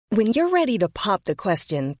When you're ready to pop the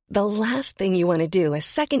question, the last thing you want to do is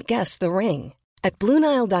second-guess the ring. At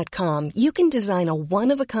BlueNile.com, you can design a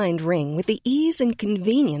one-of-a-kind ring with the ease and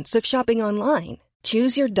convenience of shopping online.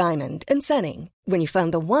 Choose your diamond and setting. When you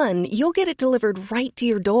find the one, you'll get it delivered right to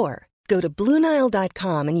your door. Go to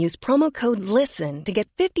BlueNile.com and use promo code LISTEN to get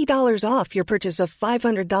 $50 off your purchase of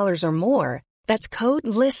 $500 or more. That's code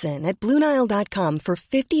LISTEN at BlueNile.com for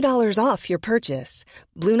 $50 off your purchase.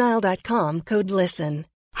 BlueNile.com, code LISTEN.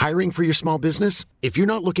 Hiring for your small business? If you're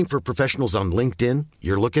not looking for professionals on LinkedIn,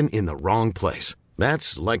 you're looking in the wrong place.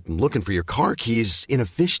 That's like looking for your car keys in a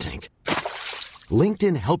fish tank.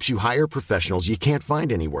 LinkedIn helps you hire professionals you can't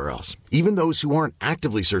find anywhere else, even those who aren't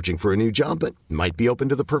actively searching for a new job but might be open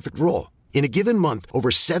to the perfect role. In a given month, over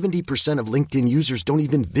 70% of LinkedIn users don't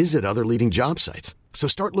even visit other leading job sites. So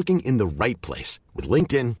start looking in the right place. With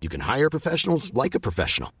LinkedIn, you can hire professionals like a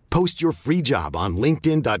professional. Post your free job on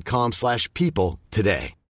linkedin.com/people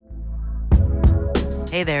today.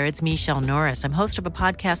 Hey there, it's Michelle Norris. I'm host of a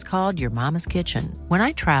podcast called Your Mama's Kitchen. When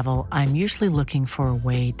I travel, I'm usually looking for a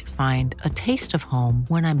way to find a taste of home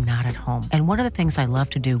when I'm not at home. And one of the things I love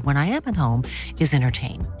to do when I am at home is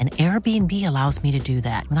entertain. And Airbnb allows me to do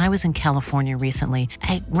that. When I was in California recently,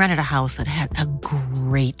 I rented a house that had a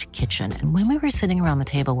great kitchen. And when we were sitting around the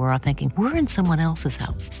table, we were all thinking, we're in someone else's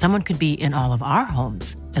house. Someone could be in all of our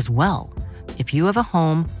homes as well. If you have a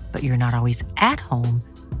home, but you're not always at home,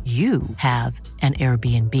 you have an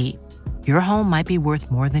Airbnb. Your home might be worth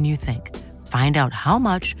more than you think. Find out how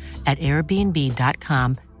much at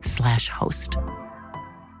airbnb.com/host.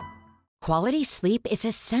 Quality sleep is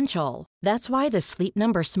essential. That's why the Sleep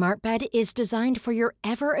Number Smart Bed is designed for your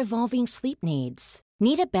ever-evolving sleep needs.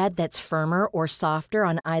 Need a bed that's firmer or softer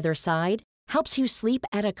on either side? Helps you sleep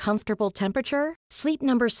at a comfortable temperature? Sleep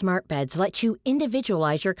Number Smart Beds let you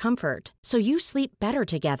individualize your comfort, so you sleep better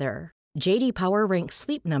together. J.D. Power ranks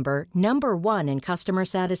Sleep Number number 1 in customer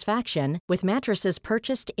satisfaction with mattresses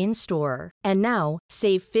purchased in-store. And now,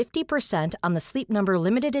 save 50% on the Sleep Number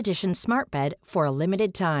Limited Edition Smart Bed for a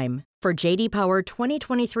limited time. For J.D. Power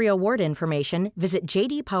 2023 award information, visit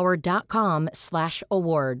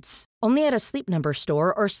jdpower.com/awards. Only at a Sleep Number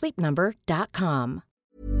store or sleepnumber.com.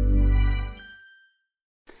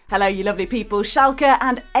 Hello, you lovely people. Schalke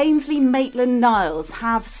and Ainsley Maitland-Niles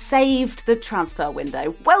have saved the transfer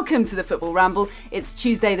window. Welcome to the Football Ramble. It's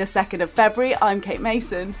Tuesday the 2nd of February. I'm Kate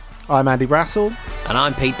Mason. I'm Andy Brassel. And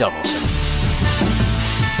I'm Pete Donaldson.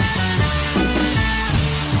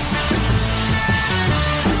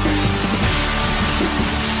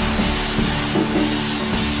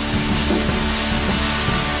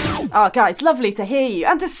 Oh, guys, lovely to hear you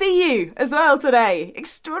and to see you as well today.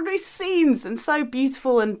 Extraordinary scenes and so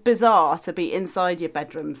beautiful and bizarre to be inside your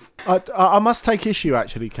bedrooms. I must take issue,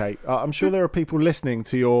 actually, Kate. I'm sure there are people listening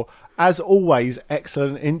to your, as always,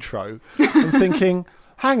 excellent intro and thinking,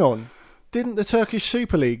 hang on, didn't the Turkish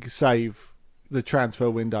Super League save the transfer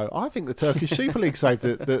window? I think the Turkish Super League saved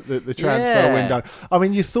the transfer window. I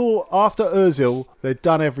mean, you thought after Özil they'd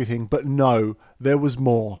done everything, but no, there was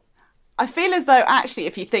more. I feel as though, actually,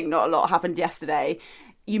 if you think not a lot happened yesterday,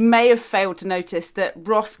 you may have failed to notice that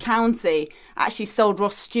Ross County actually sold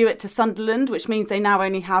Ross Stewart to Sunderland, which means they now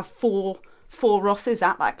only have four Rosses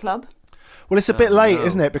at that club. Well, it's a bit late,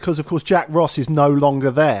 isn't it? Because, of course, Jack Ross is no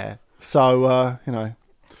longer there. So,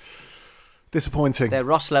 disappointing. Their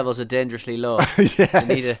Ross levels are dangerously low.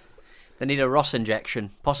 Yes. They need a Ross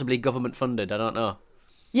injection, possibly government funded, I don't know.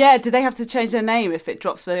 Yeah, do they have to change their name if it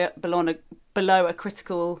drops below a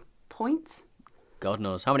critical point? God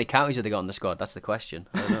knows. How many counties have they got on the squad? That's the question.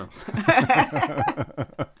 I don't know.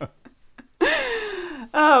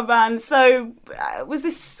 Oh man, so where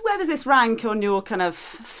does this rank on your kind of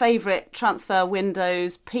favourite transfer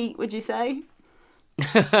windows, Pete, would you say?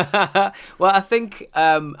 Well, I think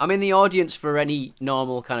the audience for any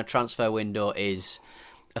normal kind of transfer window is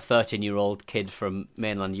a 13-year-old kid from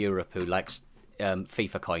mainland Europe who likes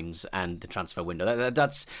FIFA coins and the transfer window.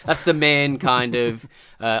 That's the main kind of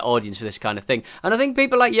audience for this kind of thing. And I think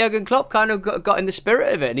people like Jurgen Klopp kind of got in the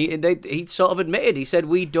spirit of it, and he sort of admitted, he said,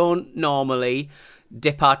 we don't normally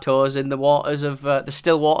dip our toes in the waters of the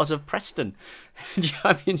still waters of Preston,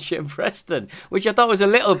 Championship Preston, which I thought was a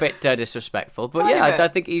little bit disrespectful. But I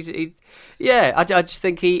think I just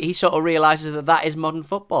think he sort of realises that is modern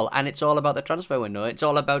football, and it's all about the transfer window. It's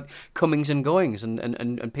all about comings and goings,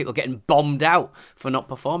 and people getting bombed out for not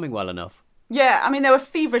performing well enough. Yeah, I mean, there were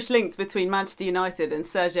feverish links between Manchester United and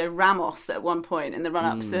Sergio Ramos at one point in the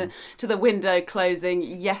run-ups to the window closing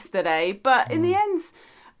yesterday. But in the end,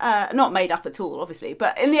 not made up at all, obviously,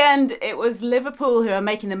 but in the end, it was Liverpool who are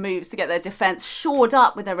making the moves to get their defence shored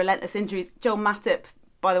up with their relentless injuries. Joel Matip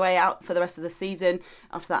by the way, out for the rest of the season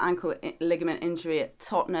after that ankle ligament injury at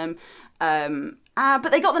Tottenham.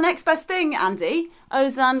 But they got the next best thing, Andy.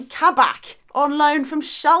 Ozan Kabak on loan from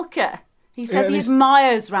Schalke. He says he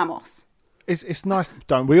admires Ramos. It's nice,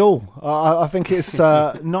 don't we all? I think it's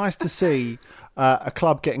nice to see a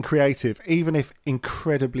club getting creative, even if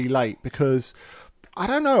incredibly late, because I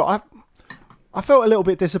don't know, I felt a little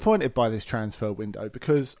bit disappointed by this transfer window,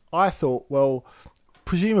 because I thought, well,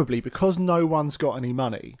 presumably because no one's got any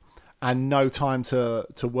money and no time to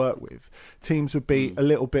work with, teams would be a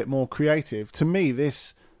little bit more creative. To me,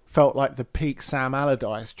 this felt like the peak Sam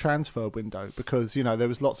Allardyce transfer window, because, you know, there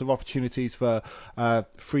was lots of opportunities for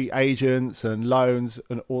free agents and loans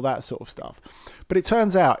and all that sort of stuff. But it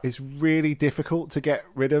turns out it's really difficult to get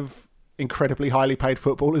rid of incredibly highly paid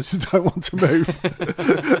footballers who don't want to move.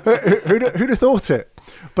 Who'd have thought it?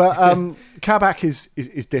 But Kabak is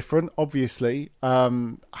different, obviously.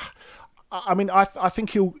 I mean, I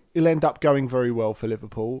think he'll end up going very well for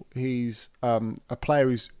Liverpool. He's a player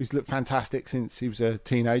who's looked fantastic since he was a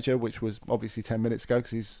teenager, which was obviously 10 minutes ago,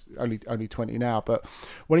 because he's only 20 now. But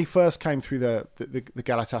when he first came through the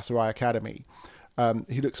Galatasaray Academy,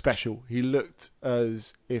 he looked special. He looked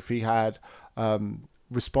as if he had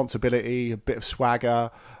responsibility, a bit of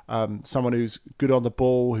swagger, someone who's good on the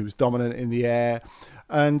ball, who's dominant in the air.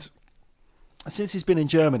 And since he's been in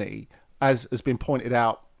Germany, as has been pointed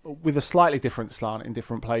out, with a slightly different slant in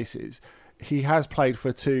different places, he has played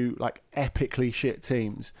for two like epically shit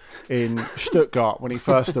teams in Stuttgart when he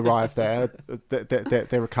first arrived there.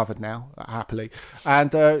 They're recovered now, happily, and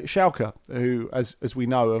Schalke, who, as we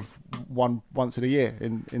know, have won once in a year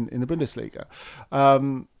in the Bundesliga,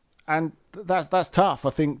 and that's tough. I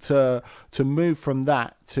think to move from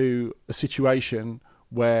that to a situation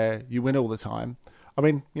where you win all the time. I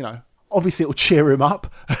mean, you know, obviously it'll cheer him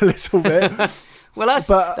up a little bit. Well,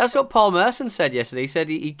 that's what Paul Merson said yesterday. He said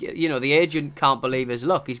he the agent can't believe his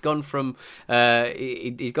luck. He's gone from a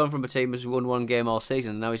team that's won one game all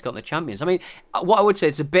season, and now he's got the champions. I mean, what I would say,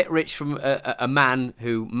 it's a bit rich from a man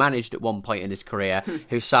who managed at one point in his career,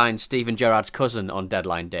 who signed Steven Gerrard's cousin on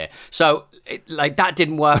deadline day. So that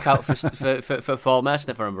didn't work out for Paul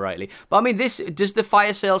Merson, if I remember rightly. But I mean, does the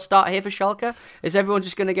fire sale start here for Schalke? Is everyone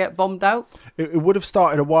just going to get bombed out? It would have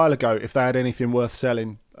started a while ago if they had anything worth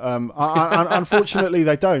selling. Unfortunately,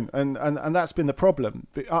 they don't, and that's been the problem.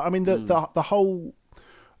 I mean, the whole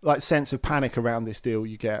like sense of panic around this deal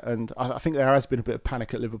you get, and I think there has been a bit of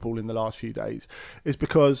panic at Liverpool in the last few days, is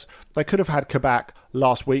because they could have had Kabak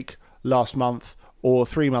last week, last month, or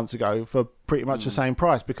 3 months ago for pretty much the same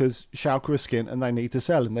price, because Schalke are skint and they need to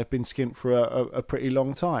sell, and they've been skint for a pretty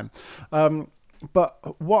long time.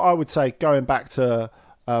 But what I would say, going back to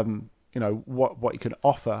what you can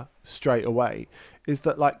offer straight away, is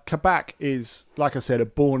that like Kabak is, like I said, a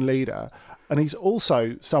born leader, and he's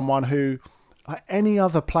also someone who, like any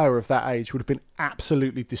other player of that age, would have been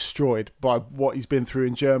absolutely destroyed by what he's been through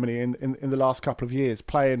in Germany in the last couple of years,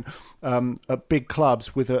 playing at big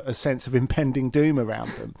clubs with a sense of impending doom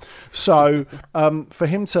around them. So for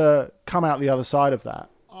him to come out the other side of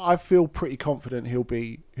that, I feel pretty confident he'll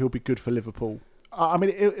be good for Liverpool. I mean,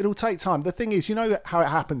 it'll take time. The thing is, you know how it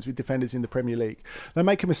happens with defenders in the Premier League. They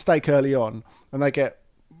make a mistake early on and they get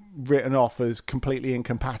written off as completely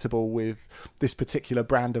incompatible with this particular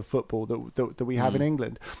brand of football that we have in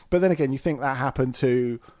England. But then again, you think that happened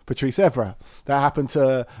to Patrice Evra, that happened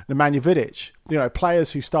to Nemanja Vidic,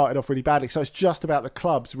 players who started off really badly. So it's just about the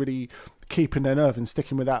clubs really keeping their nerve and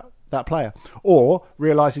sticking with that player, or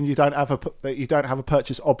realising you don't have a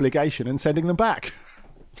purchase obligation and sending them back.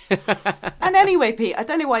 And anyway, Pete, I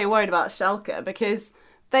don't know why you're worried about Schalke, because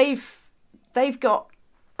they've got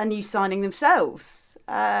a new signing themselves,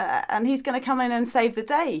 and he's going to come in and save the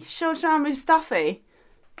day. Shkodran Mustafi.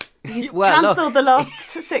 He's cancelled the last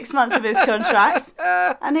 6 months of his contract,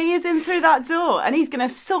 and he is in through that door, and he's going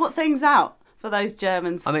to sort things out for those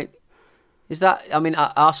Germans. I mean,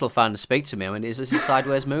 Arsenal fans speak to me. I mean, is this a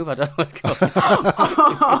sideways move? I don't know what's going on.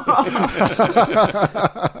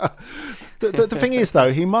 The thing is,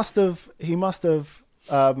 though, he must have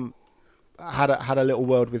had a little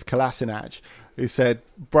word with Kolasinac, who said,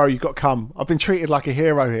 "Bro, you've got to come. I've been treated like a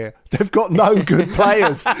hero here. They've got no good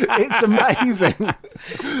players. It's amazing."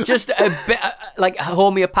 Just a bit like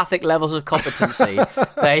homeopathic levels of competency.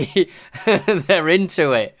 They're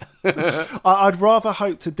into it. I'd rather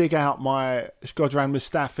hope to dig out my Shkodran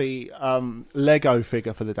Mustafi Lego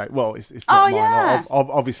figure for the day. Well, it's not mine. Yeah.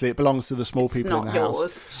 Obviously, it belongs to the small people in the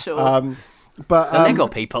yours, house. Sure. But the Lego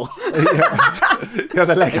people. Yeah,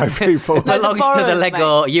 the Lego people. It belongs to the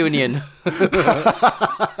Lego Union.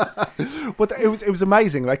 But it was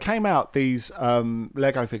amazing. They came out these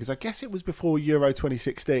Lego figures. I guess it was before Euro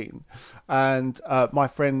 2016, and my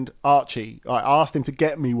friend Archie, I asked him to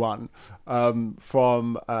get me one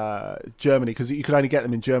from Germany, because you could only get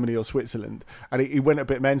them in Germany or Switzerland, and he went a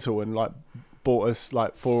bit mental and like bought us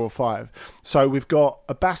like 4 or 5. So we've got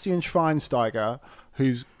a Bastian Schweinsteiger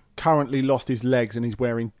who's currently lost his legs and he's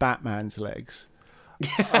wearing Batman's legs.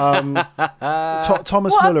 Thomas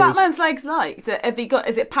What Muller are Batman's legs like? Have he got?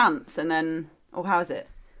 Is it pants and then, or how is it?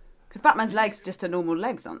 Because Batman's legs are just are normal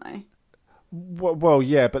legs, aren't they? Well,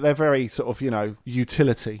 yeah, but they're very sort of,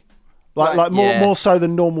 utility, like Right. more so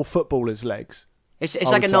than normal footballers' legs. It's I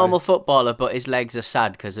like would a say. normal footballer, but his legs are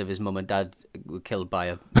sad because of his mum and dad were killed by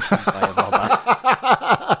a robber.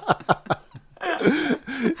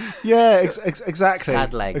 Yeah, exactly.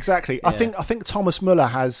 Sad legs. Exactly. Yeah. I think Thomas Muller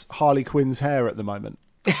has Harley Quinn's hair at the moment,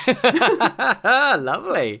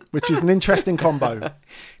 Lovely. which is an interesting combo.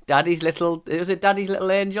 Daddy's little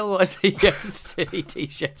angel? What was the silly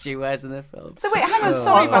t-shirt she wears in the film? So wait, hang on.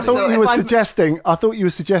 Sorry, I thought Basil, you were if I'm-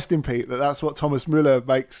 suggesting, Pete, that that's what Thomas Muller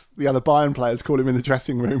makes the other Bayern players call him in the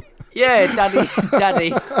dressing room. Yeah, daddy.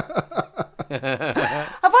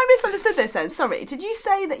 Have I misunderstood this then? Sorry. Did you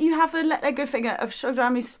say that you have a Lego figure of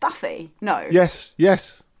Shkodran Mustafi? No.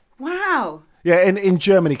 Yes. Wow. Yeah, in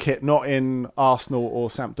Germany kit, not in Arsenal or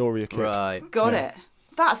Sampdoria kit. Right. Got Yeah. it.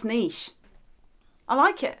 That's niche. I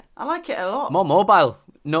like it. I like it a lot. More mobile.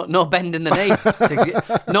 No bend in the knee.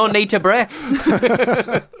 No need to break.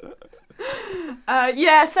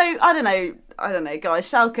 Yeah, so I don't know, guys.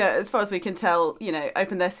 Schalke, as far as we can tell,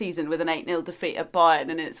 opened their season with an 8-0 defeat at Bayern,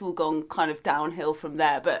 and it's all gone kind of downhill from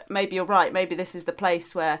there. But maybe you're right. Maybe this is the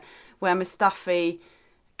place where Mustafi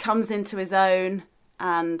comes into his own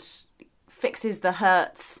and fixes the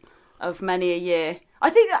hurts of many a year. I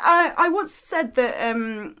think I once said that.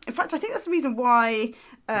 In fact, I think that's the reason why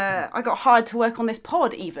I got hired to work on this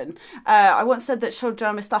pod. Even I once said that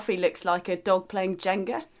Shkodran Mustafi looks like a dog playing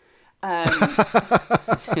Jenga.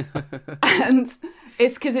 And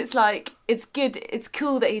it's because it's like, it's good, it's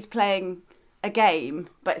cool that he's playing a game,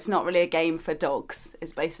 but it's not really a game for dogs,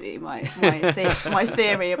 is basically my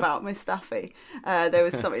theory about Mustafi. There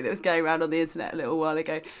was something that was going around on the internet a little while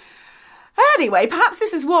ago. Anyway, perhaps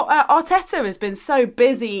this is what Arteta has been so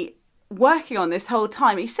busy working on this whole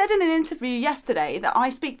time. He said in an interview yesterday that I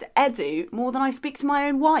speak to Edu more than I speak to my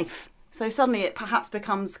own wife. So suddenly it perhaps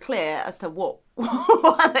becomes clear as to what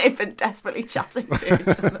they've been desperately chatting to each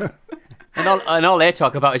other. And all they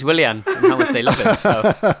talk about is Willian and how much they love him.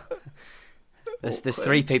 So there's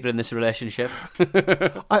 3 people in this relationship.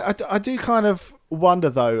 I do kind of wonder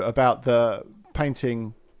though about the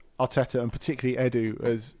painting Arteta and particularly Edu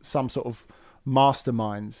as some sort of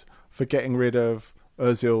masterminds for getting rid of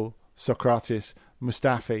Özil, Socrates,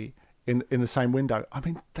 Mustafi in the same window. I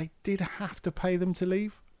mean, they did have to pay them to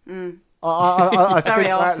leave. I It's very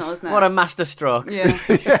think Arsenal, isn't it? What a masterstroke. Yeah.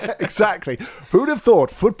 yeah, exactly. Who'd have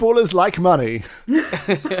thought footballers like money?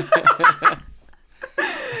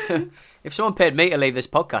 If someone paid me to leave this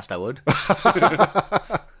podcast, I would.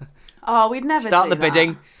 Oh, we'd never Start do the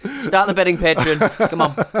bidding. Start the bidding, patron. Come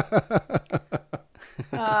on.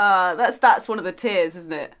 That's one of the tiers,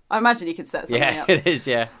 isn't it? I imagine you could set something Yeah, up. it is,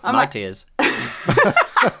 yeah. My tears.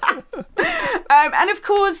 And of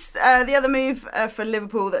course, the other move for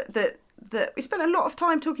Liverpool that we spent a lot of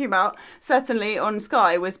time talking about, certainly on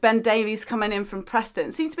Sky, was Ben Davies coming in from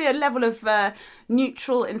Preston. Seems to be a level of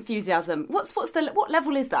neutral enthusiasm. What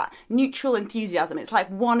level is that? Neutral enthusiasm. It's like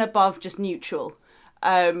one above just neutral.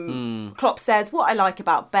 Klopp says, what I like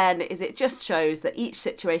about Ben is it just shows that each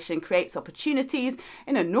situation creates opportunities.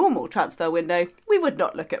 In a normal transfer window, we would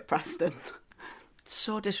not look at Preston.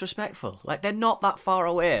 So disrespectful. Like, they're not that far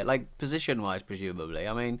away, like, position-wise, presumably.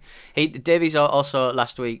 I mean, Davies also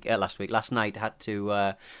last night had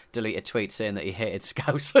to delete a tweet saying that he hated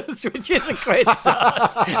Scousers, which is a great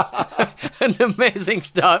start. An amazing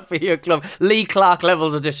start for your club. Lee Clark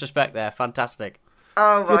levels of disrespect there. Fantastic.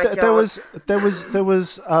 Oh my God. There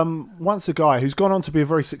was once a guy who's gone on to be a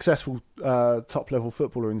very successful top level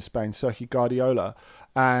footballer in Spain, Sergio Guardiola,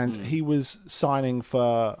 and he was signing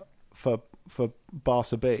for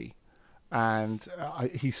Barca B, and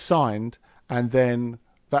he signed, and then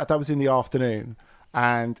that was in the afternoon,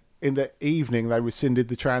 and in the evening they rescinded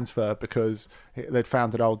the transfer because they'd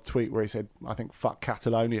found an old tweet where he said, I think, "fuck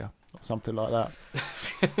Catalonia." Or something like that.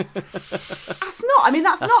 That's not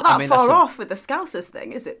that far off with the Scousers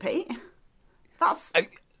thing, is it, Pete? That's...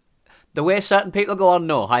 The way certain people go on,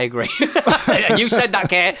 no, I agree. You said that,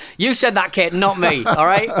 Kate. You said that, Kate, not me, all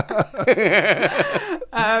right?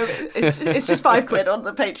 It's just £5 on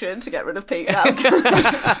the Patreon to get rid of Pete now.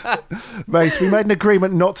 Mace, we made an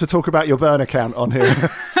agreement not to talk about your burn account on here.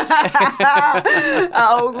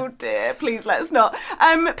 Oh dear, please let's not.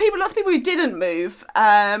 Lots of people who didn't move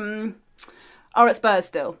are at Spurs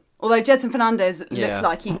still. Although Jedson Fernandez looks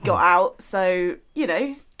like he got out, so,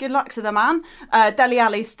 good luck to the man. Dele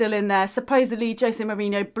Alli's still in there. Supposedly, Jose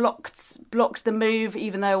Mourinho blocked the move,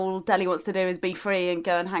 even though all Dele wants to do is be free and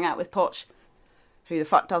go and hang out with Poch. Who the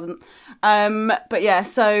fuck doesn't? But yeah,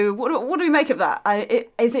 so what do we make of that?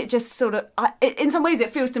 Is it just sort of... in some ways,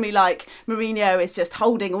 it feels to me like Mourinho is just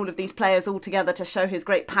holding all of these players all together to show his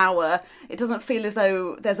great power. It doesn't feel as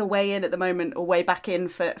though there's a way in at the moment or way back in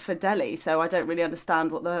for Dele. So I don't really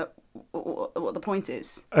understand what the point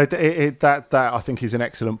is. That I think is an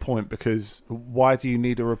excellent point, because why do you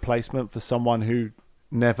need a replacement for someone who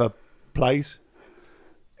never plays?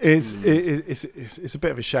 It's a bit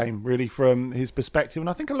of a shame, really, from his perspective, and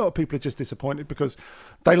I think a lot of people are just disappointed because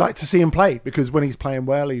they like to see him play, because when he's playing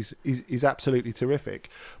well, he's absolutely terrific.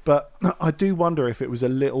 But I do wonder if it was a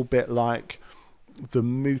little bit like the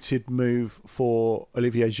mooted move for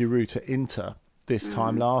Olivier Giroud to Inter this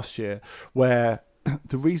time last year, where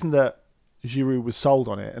the reason that Giroud was sold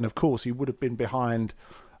on it, and of course he would have been behind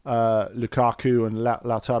Lukaku and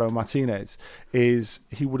Lautaro Martinez, is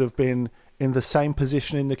he would have been in the same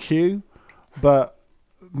position in the queue, but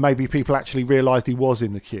maybe people actually realised he was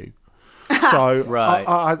in the queue. So right.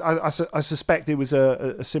 I suspect it was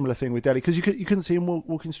a similar thing with Dele, because you couldn't see him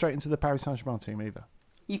walking straight into the Paris Saint-Germain team either.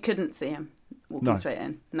 You couldn't see him walking straight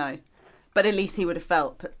in, no. But at least he would have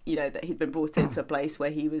felt, that he'd been brought into a place where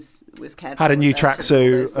he was cared for. Had a new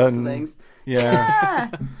tracksuit and things. Yeah.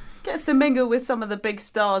 Gets to mingle with some of the big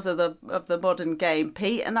stars of the modern game,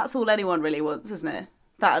 Pete, and that's all anyone really wants, isn't it?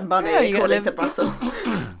 That and money, according to Brussels.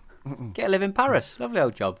 Get to live in Paris. Lovely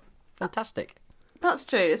old job. Fantastic. That's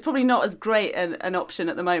true. It's probably not as great an option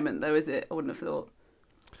at the moment, though, is it? I wouldn't have thought.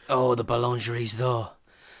 Oh, the boulangeries, though.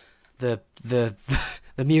 The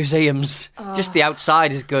museums. Oh. Just the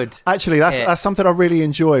outside is good. Actually, that's something I really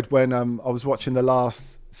enjoyed when I was watching the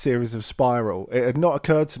last series of Spiral. It had not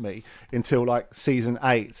occurred to me until like season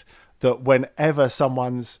 8 that whenever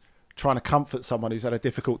someone's trying to comfort someone who's had a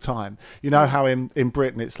difficult time, how in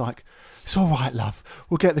Britain it's like, it's all right, love,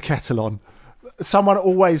 we'll get the kettle on. Someone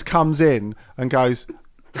always comes in and goes,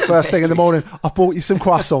 first thing in the morning, I've bought you some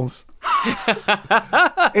croissants.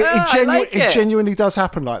 It genuinely does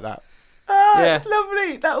happen like that. It's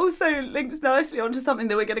lovely. That also links nicely onto something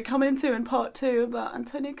that we're going to come into in part 2 about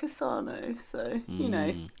Antonio Cassano. So,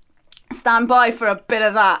 stand by for a bit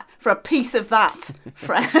of that, for a piece of that,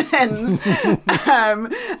 friends.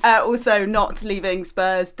 Also, not leaving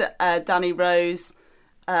Spurs, Danny Rose,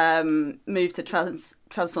 moved to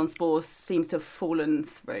Trabzonspor, seems to have fallen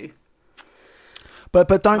through. But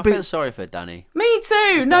don't be... I feel sorry for Danny. Me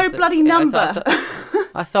too. No bloody number.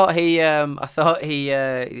 I thought he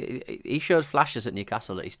showed flashes at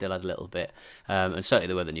Newcastle that he still had a little bit, and certainly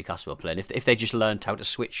the way that Newcastle were playing. If they just learned how to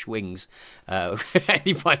switch wings, and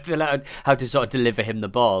he might be allowed how to sort of deliver him the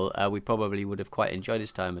ball, we probably would have quite enjoyed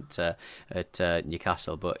his time at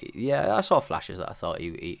Newcastle. But yeah, I saw flashes that I thought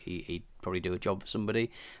he'd probably do a job for somebody.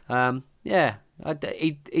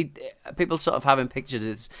 People sort of have him pictured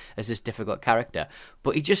as this difficult character,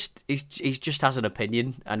 but he just has an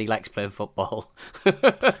opinion and he likes playing football.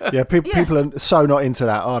 People are so not into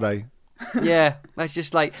that, are they? Yeah, that's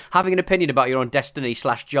just like having an opinion about your own destiny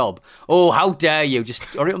 / job. Oh, how dare you! Just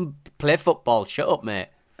hurry up and play football. Shut up, mate.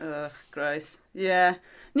 Gross. Yeah.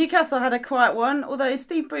 Newcastle had a quiet one, although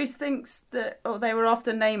Steve Bruce thinks that they were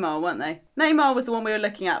after Neymar, weren't they? Neymar was the one we were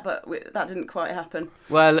looking at, but that didn't quite happen.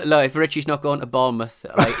 Well, look, if Richie's not going to Bournemouth,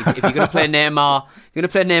 if you're going to play Neymar,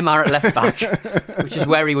 at left back, which is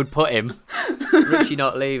where he would put him. Richie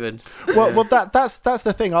not leaving. Well, that's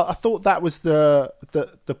the thing. I thought that was the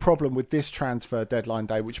problem with this transfer deadline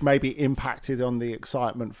day, which maybe impacted on the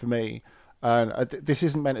excitement for me. This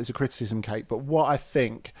isn't meant as a criticism, Kate, but what I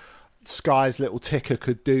think Sky's little ticker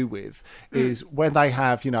could do with is when they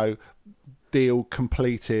have, deal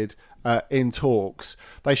completed in talks,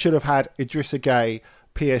 they should have had Idrissa Gueye,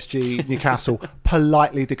 PSG, Newcastle,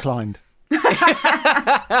 politely declined. Oh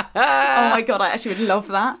my God, I actually would love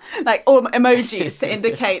that. Like, or emojis to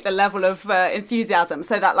indicate the level of enthusiasm.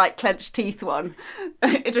 So that like clenched teeth one.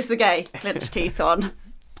 Idrissa Gueye, clenched teeth on.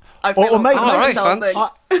 Or maybe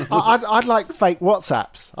I'd like fake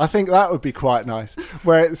WhatsApps. I think that would be quite nice.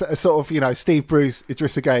 Where it's a sort of, Steve Bruce,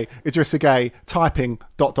 Idrissa Gueye, typing ...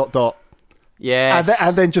 Yes.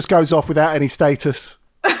 And then just goes off without any status.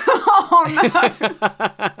 Oh no.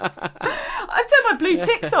 I've turned my blue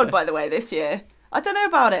ticks on, by the way, this year. I don't know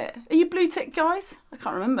about it. Are you blue tick guys? I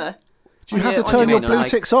can't remember. Do you have to turn your blue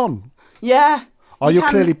ticks on? Yeah. Oh, you're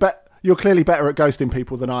clearly better at ghosting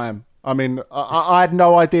people than I am. I mean, I had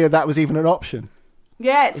no idea that was even an option.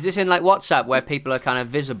 Yeah. Is this in like WhatsApp where people are kind of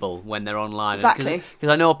visible when they're online? Exactly. Because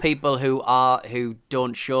I know people who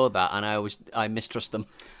don't show that, and I mistrust them.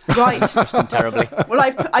 Right. Mistrust them terribly. Well,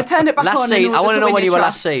 I turned it back last on. Seen. I want to know when you were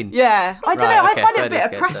last trust. seen. Yeah. I don't know. Okay, I find it a bit fair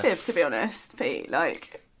dues, oppressive, to be honest, Pete.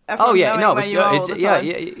 Like. Oh yeah, no, but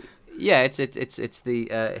it's it's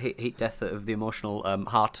the heat death of the emotional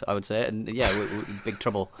heart, I would say, and yeah, big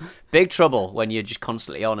trouble when you're just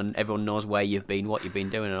constantly on and everyone knows where you've been, what you've been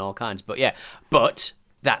doing, and all kinds. But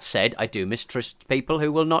that said, I do mistrust people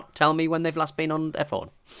who will not tell me when they've last been on their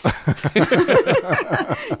phone.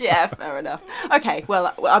 Yeah, fair enough. Okay,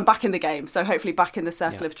 well, I'm back in the game, so hopefully back in the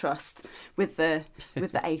circle of trust with the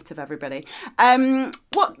 8 of everybody.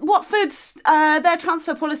 Watford, their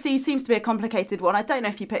transfer policy seems to be a complicated one. I don't know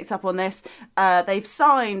if you picked up on this. They've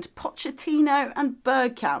signed Pochettino and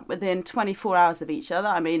Bergkamp within 24 hours of each other.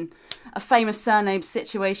 I mean, a famous surname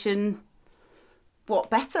situation.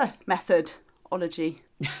 What better methodology?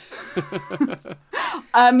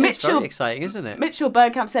 It's very exciting, isn't it? Mitchell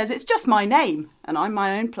Bergkamp says it's just my name and I'm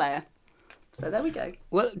my own player. So there we go.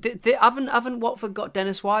 Well, haven't Watford got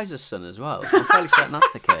Dennis Wise's son as well? I'm fairly certain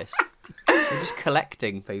that's the case. They're just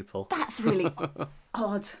collecting people. That's really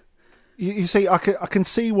odd. You see, I can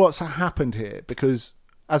see what's happened here because,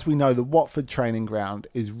 as we know, the Watford training ground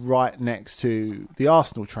is right next to the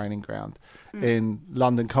Arsenal training ground in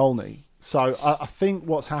London Colney. So I think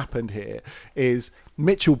what's happened here is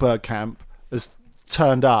Mitchell Bergkamp has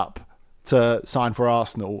turned up to sign for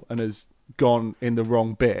Arsenal and has gone in the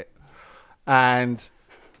wrong bit. And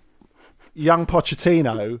young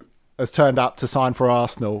Pochettino has turned up to sign for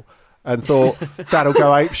Arsenal and thought, that'll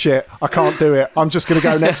go ape shit. I can't do it. I'm just going to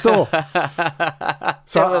go next door.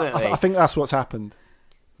 So I think that's what's happened.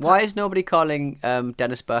 Why is nobody calling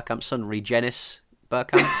Dennis Bergkamp's son Regenis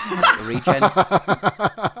Bergkamp? Regen?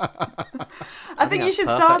 I think you should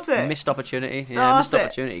start it. Missed opportunity. Missed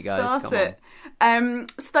opportunity, guys. Start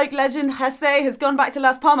it. Stoke legend Hesse has gone back to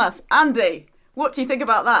Las Palmas. Andy, what do you think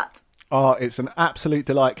about that? Oh, it's an absolute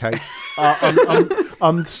delight, Kate.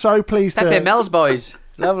 I'm so pleased Pepe Mel's boys.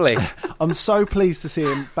 Lovely. I'm so pleased to see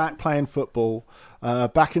him back playing football,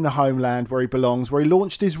 back in the homeland where he belongs, where he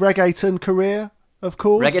launched his reggaeton career, of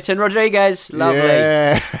course. Reggaeton Rodriguez. Lovely.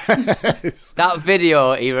 Yes. That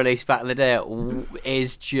video he released back in the day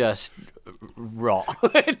is just raw.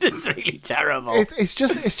 It's really terrible. It's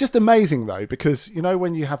just amazing though, because you know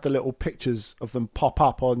when you have the little pictures of them pop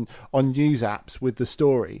up on news apps with the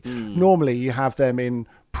story, normally you have them in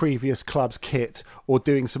previous club's kit or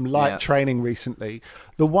doing some light training recently.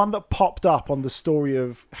 The one that popped up on the story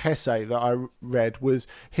of Hesse that I read was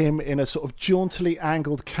him in a sort of jauntily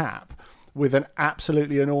angled cap with an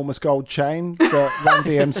absolutely enormous gold chain that Run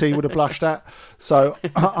DMC would have blushed at. So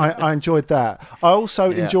I enjoyed that. I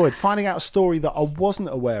also enjoyed finding out a story that I wasn't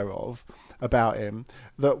aware of about him,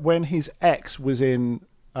 that when his ex was in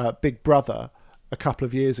Big Brother a couple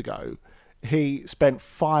of years ago, he spent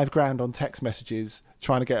 $5,000 on text messages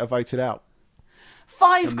trying to get her voted out.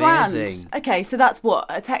 $5,000? Okay, so that's what?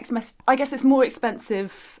 A text message? I guess it's more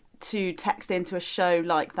expensive to text into a show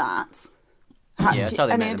like that. That's how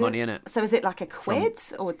they make the money, innit? So is it like a quid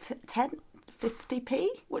or 10, 50p?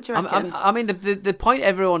 What do you reckon? I mean, the point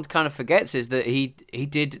everyone kind of forgets is that he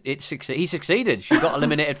did it. He succeeded. She got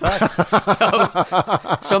eliminated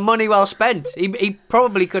first. So money well spent. He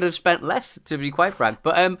probably could have spent less, to be quite frank.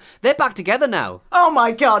 But they're back together now. Oh my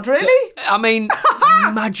God! Really? I mean,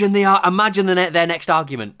 imagine their next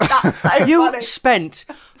argument. That's so you funny. spent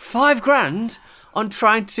 $5,000 on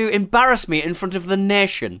trying to embarrass me in front of the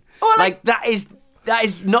nation. Well, like that is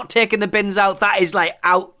not taking the bins out. That is like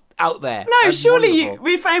out there. No, That's surely wonderful.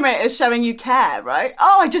 you reframe it as showing you care, right?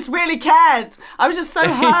 Oh, I just really cared. I was just so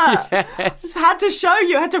hurt. Yes. Just had to show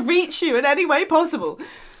you, had to reach you in any way possible.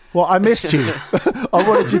 Well, I missed you. I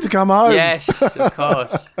wanted you to come home. Yes, of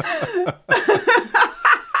course.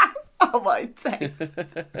 Oh my days.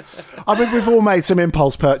 I mean, we've all made some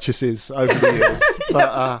impulse purchases over the years.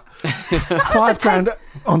 But $5,000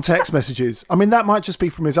 on text messages. I mean, that might just be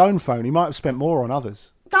from his own phone. He might have spent more on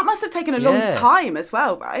others. That must have taken a long time as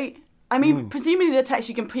well, right? I mean, presumably the text,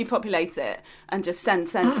 you can pre-populate it and just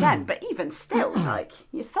send. But even still, like,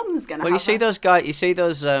 your thumb's going to Well, you see those Chinese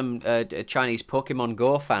Pokemon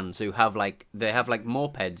Go fans who have, like,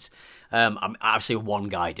 mopeds. I've seen one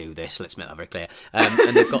guy do this, let's make that very clear.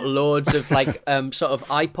 And they've got loads of, like, sort of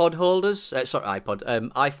iPod holders.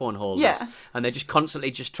 iPhone holders. Yeah. And they're just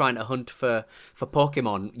constantly just trying to hunt for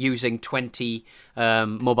Pokemon using 20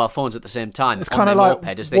 mobile phones at the same time. It's kind of like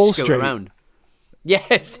moped as they Wall scoot Street. around.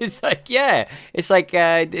 Yes, it's like it's like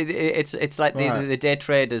the day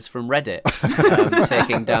traders from Reddit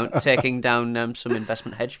taking down some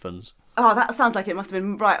investment hedge funds. Oh, that sounds like it must have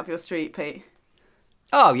been right up your street, Pete.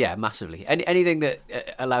 Oh yeah, massively. Anything that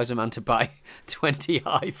allows a man to buy 20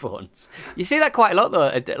 iPhones. You see that quite a lot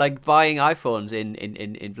though, like buying iPhones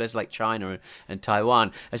in places like China and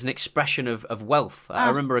Taiwan as an expression of wealth. I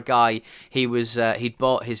remember a guy, he'd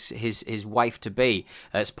bought his wife to be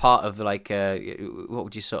as part of like what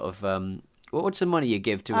would you sort of what's the money you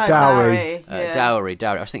give to a dowry? Dowry.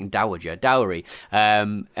 I was thinking dowager. Dowry.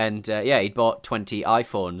 He'd bought 20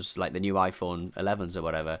 iPhones, like the new iPhone 11s or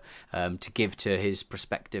whatever, to give to his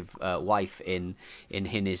prospective wife in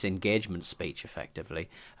his engagement speech, effectively.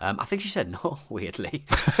 I think she said no, weirdly.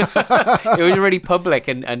 It was really public,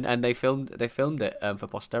 and they filmed it for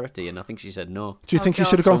posterity, and I think she said no. Do you think he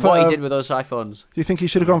should have gone for what he did with those iPhones? Do you think he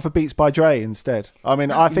should have gone for Beats by Dre instead? I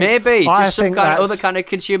mean, I think maybe just some other kind of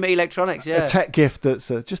consumer electronics. Yeah. A tech gift that's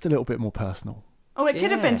just a little bit more personal. Or it could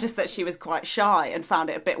have been just that she was quite shy and found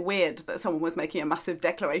it a bit weird that someone was making a massive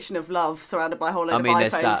declaration of love surrounded by a whole load of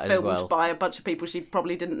iPhones filmed by a bunch of people she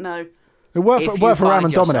probably didn't know. It worked for Ram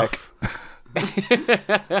and Dominic.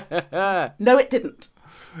 No, it didn't.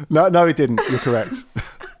 No, it didn't. You're correct.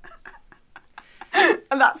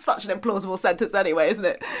 And that's such an implausible sentence anyway, isn't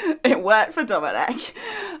it? It worked for Dominic.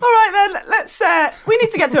 All right, then, let's... we need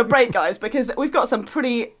to get to a break, guys, because we've got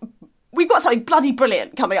something bloody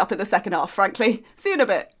brilliant coming up in the second half, frankly. See you in a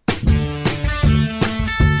bit.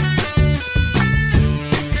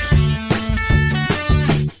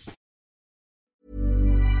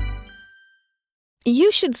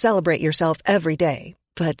 You should celebrate yourself every day,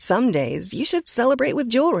 but some days you should celebrate with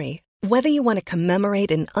jewelry. Whether you want to commemorate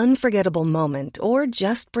an unforgettable moment or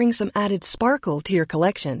just bring some added sparkle to your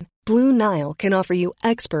collection, Blue Nile can offer you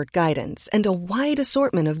expert guidance and a wide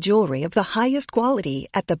assortment of jewelry of the highest quality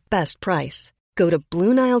at the best price. Go to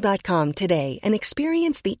BlueNile.com today and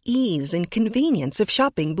experience the ease and convenience of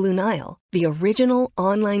shopping Blue Nile, the original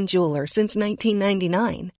online jeweler since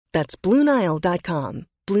 1999. That's BlueNile.com.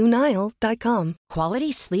 BlueNile.com.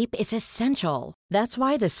 Quality sleep is essential. That's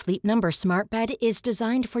why the Sleep Number Smart Bed is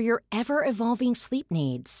designed for your ever-evolving sleep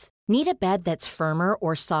needs. Need a bed that's firmer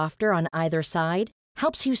or softer on either side?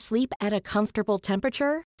 Helps you sleep at a comfortable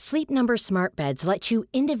temperature? Sleep Number Smart Beds let you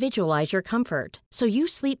individualize your comfort, so you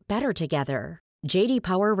sleep better together. J.D.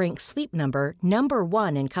 Power ranks Sleep Number number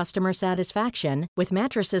 1 in customer satisfaction with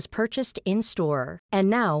mattresses purchased in-store. And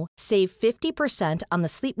now, save 50% on the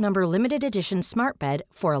Sleep Number Limited Edition Smart Bed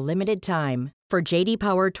for a limited time. For J.D.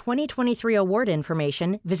 Power 2023 award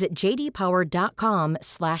information, visit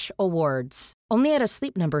jdpower.com/awards. Only at a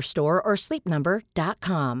Sleep Number store or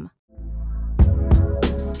sleepnumber.com.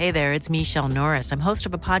 Hey there, it's Michelle Norris. I'm host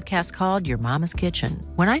of a podcast called Your Mama's Kitchen.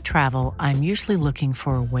 When I travel, I'm usually looking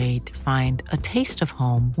for a way to find a taste of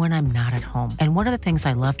home when I'm not at home. And one of the things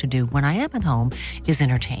I love to do when I am at home is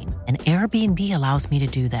entertain. And Airbnb allows me to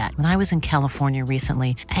do that. When I was in California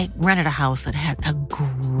recently, I rented a house that had a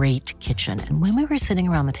great kitchen. And when we were sitting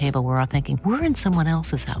around the table, we're all thinking, we're in someone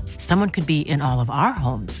else's house. Someone could be in all of our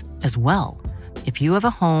homes as well. If you have a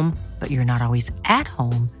home, but you're not always at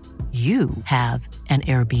home, you have an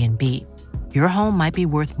Airbnb. Your home might be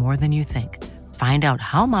worth more than you think. Find out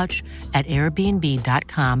how much at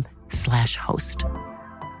airbnb.com/host.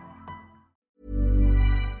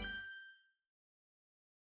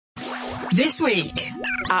 This week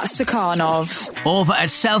at Stakhanov. Over at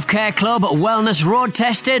Self Care Club, Wellness Road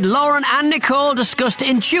Tested, Lauren and Nicole discussed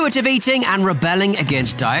intuitive eating and rebelling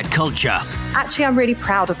against diet culture. Actually, I'm really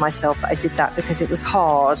proud of myself that I did that because it was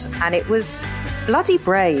hard and it was bloody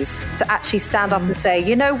brave to actually stand up and say,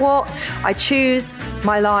 you know what? I choose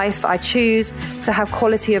my life. I choose to have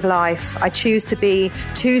quality of life. I choose to be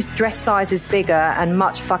 2 dress sizes bigger and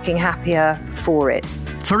much fucking happier for it.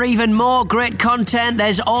 For even more great content,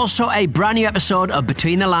 there's also a brand new episode of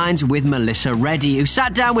Between the Lines with Melissa Reddy, who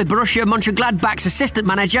sat down with Borussia Mönchengladbach's assistant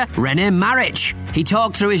manager, René Maric. He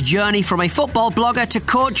talked through his journey from a football blogger to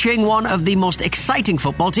coaching one of the most exciting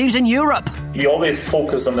football teams in Europe. You always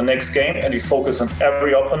focus on the next game and you focus on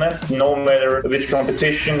every opponent, no matter which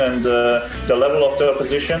competition and the level of the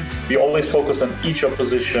opposition. We always focus on each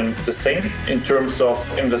opposition the same in terms of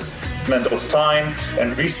investment of time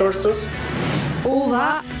and resources. All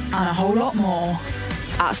that and a whole lot more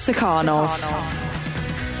at Stakhanov.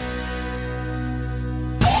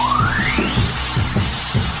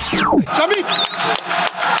 Shamik,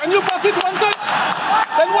 can you pass it one touch?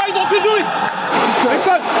 Then why don't you do it?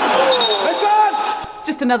 Listen!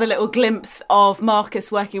 Just another little glimpse of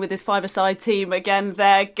Marcus working with his five-a-side team again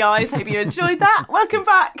there, guys. Hope you enjoyed that. Welcome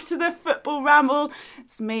back to the Football Ramble.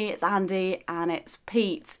 It's me, it's Andy, and it's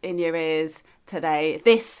Pete in your ears today,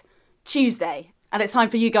 this Tuesday. And it's time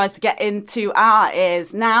for you guys to get into our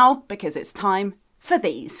ears now, because it's time for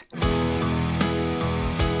these.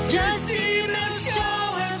 Just email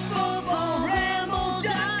show at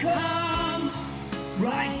footballramble.com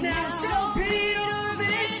right now. So Peter,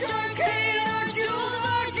 Victor, Kane, or Jules,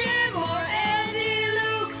 or Jim, or Andy,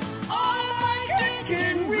 Luke, all my kids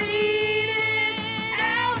can read it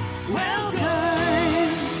out. Well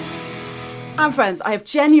done. And friends, I have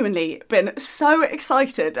genuinely been so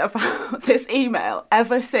excited about this email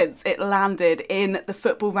ever since it landed in the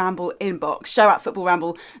Football Ramble inbox. Show at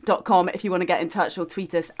footballramble.com if you want to get in touch, or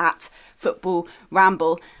tweet us at Football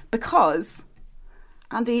Ramble. Because,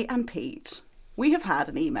 Andy and Pete, we have had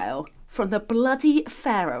an email from the bloody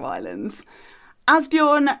Faroe Islands.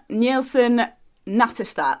 Asbjorn Nielsen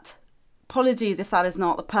Nattestad. Apologies if that is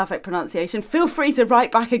not the perfect pronunciation. Feel free to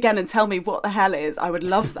write back again and tell me what the hell it is. I would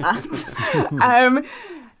love that.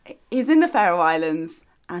 He's in the Faroe Islands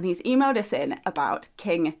and he's emailed us in about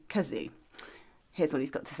King Kazoo. Here's what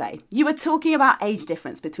he's got to say. You were talking about age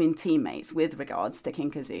difference between teammates with regards to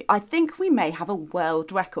King Kazoo. I think we may have a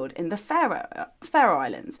world record in the Faroe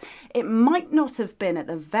Islands. It might not have been at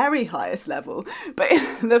the very highest level, but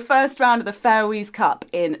in the first round of the Faroese Cup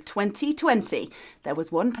in 2020, there was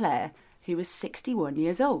one player who was 61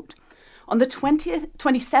 years old. On the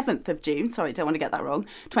 27th of June, sorry, don't want to get that wrong,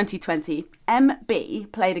 2020,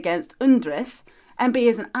 MB played against Undrith. MB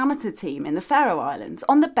is an amateur team in the Faroe Islands.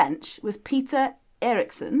 On the bench was Peter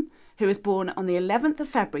Eriksson, who was born on the 11th of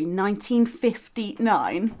February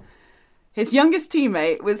 1959. His youngest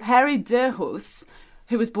teammate was Harry Derhus,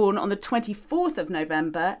 who was born on the 24th of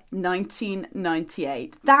November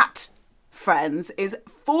 1998. That, friends, is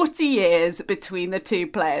 40 years between the two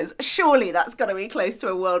players. Surely that's got to be close to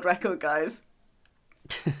a world record, guys.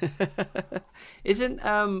 Wasn't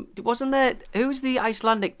there, who was the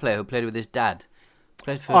Icelandic player who played with his dad?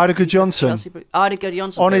 Eidur Jónsson. Eidur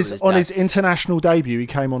Jónsson on his international debut, he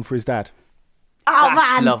came on for his dad. Oh, that's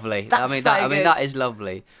man. Lovely. That's that is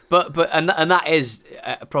lovely. But that is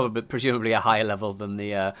presumably a higher level than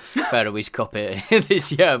the Faroese Cup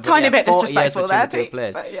this year. But Tiny bit disrespectful there, Pete,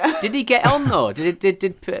 but yeah. Did he get on though?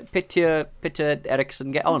 Did Peter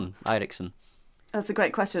Eriksson get on? Eriksson. That's a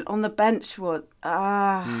great question. On the bench, what?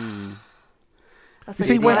 That's You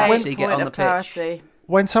see, when he get on the pitch?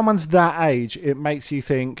 When someone's that age, it makes you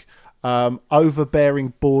think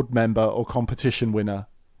overbearing board member or competition winner.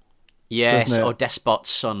 Yes, or Despot's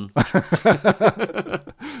son.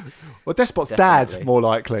 Well, Despot's dad, more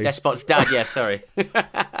likely. Despot's dad, yeah, sorry.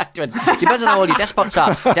 Depends on how old your despots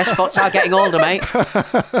are. Despots are getting older, mate.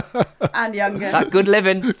 And younger. That good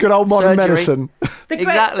living. Good old modern surgery. medicine.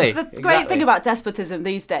 The great thing about despotism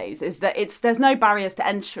these days is that there's no barriers to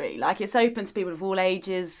entry. Like, it's open to people of all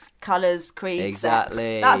ages, colours, creeds.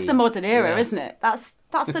 Exactly. That's the modern era, isn't it? That's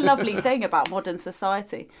the lovely thing about modern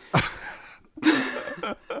society.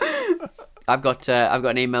 I've got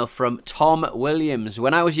an email from Tom Williams.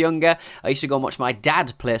 When I was younger, I used to go and watch my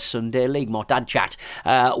dad play Sunday League, more dad chat.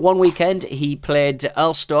 One weekend, he played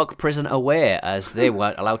Earlstoke Prison away, as they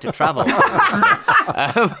weren't allowed to travel.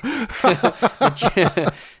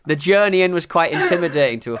 The journey in was quite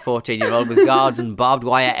intimidating to a 14-year-old with guards and barbed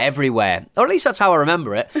wire everywhere. Or at least that's how I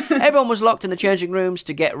remember it. Everyone was locked in the changing rooms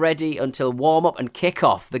to get ready until warm-up and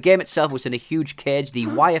kick-off. The game itself was in a huge cage, the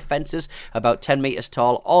wire fences about 10 metres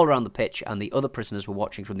tall all around the pitch, and the other prisoners were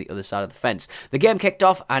watching from the other side of the fence. The game kicked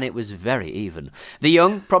off and it was very even. The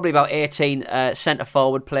young, probably about 18,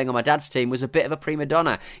 centre-forward playing on my dad's team was a bit of a prima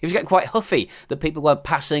donna. He was getting quite huffy that people weren't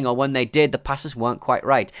passing, or when they did, the passes weren't quite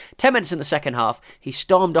right. 10 minutes in the second half, he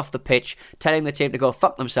stormed off the pitch, telling the team to go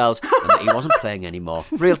fuck themselves and that he wasn't playing anymore.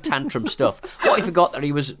 Real tantrum stuff. What he forgot that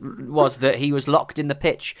he was that he was locked in the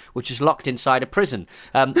pitch, which is locked inside a prison.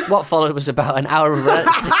 What followed was about an hour of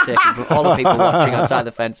piss taking from all the people watching outside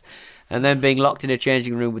the fence, and then being locked in a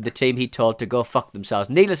changing room with the team he told to go fuck themselves.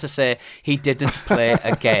 Needless to say, he didn't play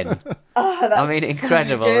again. Oh, that's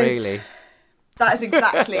incredible, so really. That is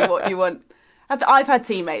exactly what you want. I've had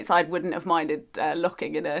teammates I wouldn't have minded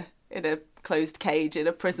locking in a closed cage in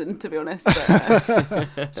a prison, to be honest. But,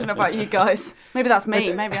 I don't know about you guys. Maybe that's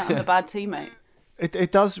me. Maybe I'm a bad teammate.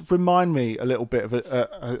 It does remind me a little bit of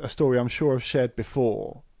a story I'm sure I've shared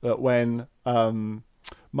before, that when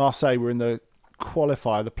Marseille were in the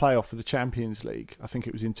qualifier, the playoff for the Champions League, I think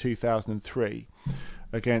it was in 2003,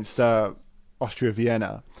 against Austria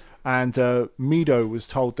Vienna, and Mido was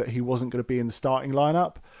told that he wasn't going to be in the starting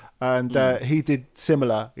lineup, and he did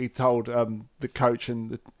similar. He told the coach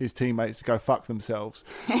and his teammates to go fuck themselves,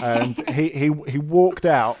 and he walked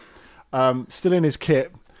out, still in his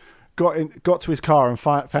kit, got to his car and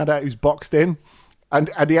found out he was boxed in. And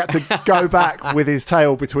he had to go back with his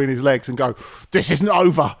tail between his legs and go, "This isn't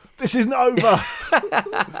over. This isn't over."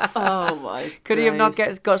 Oh my! Could he have not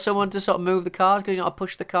got someone to sort of move the cars? Could he not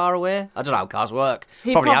push the car away? I don't know how cars work.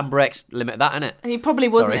 Probably handbrakes limit that, innit? He probably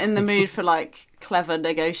wasn't in the mood for like clever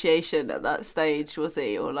negotiation at that stage, was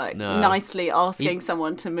he? Or like nicely asking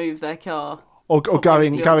someone to move their car. Or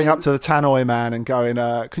going up to the tannoy man and going,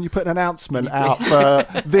 "Can you put an announcement out for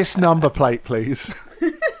this number plate, please?"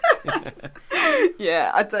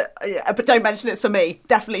 But don't mention it's for me.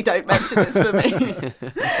 Definitely don't mention it's for me.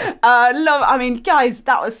 I mean, guys,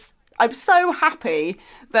 I'm so happy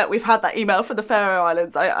that we've had that email from the Faroe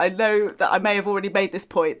Islands. I know that I may have already made this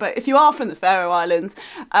point, but if you are from the Faroe Islands,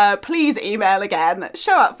 please email again,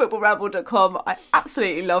 show@footballramble.com. I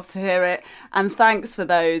absolutely love to hear it. And thanks for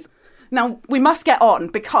those. Now, we must get on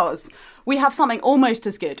because we have something almost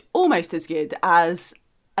as good as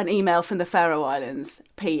an email from the Faroe Islands,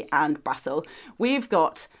 Pete and Basil. We've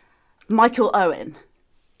got Michael Owen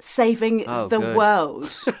saving the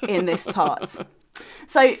world in this part.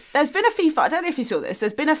 So there's been a FIFA, I don't know if you saw this,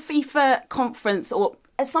 there's been a FIFA conference or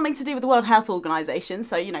something to do with the World Health Organization.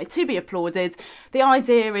 So, to be applauded. The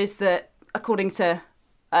idea is that, according to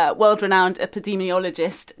world-renowned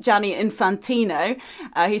epidemiologist Gianni Infantino,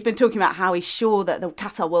 he's been talking about how he's sure that the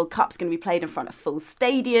Qatar World Cup's going to be played in front of full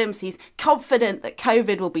stadiums. He's confident that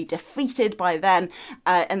COVID will be defeated by then.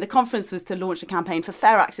 And the conference was to launch a campaign for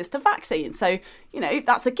fair access to vaccines. So,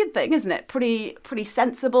 that's a good thing, isn't it? Pretty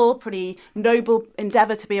sensible, pretty noble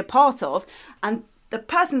endeavour to be a part of. And the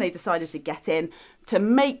person they decided to get in to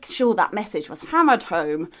make sure that message was hammered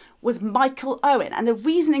home was Michael Owen. And the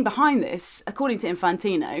reasoning behind this, according to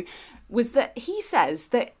Infantino, was that he says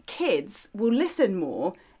that kids will listen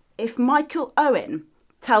more if Michael Owen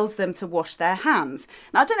tells them to wash their hands.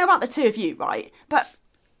 Now, I don't know about the two of you, right? But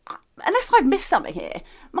unless I've missed something here,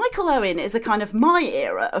 Michael Owen is a kind of my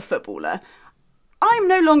era of footballer. I'm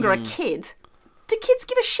no longer a kid. Do kids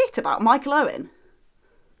give a shit about Michael Owen?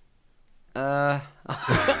 I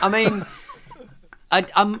mean...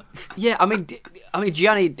 Gianni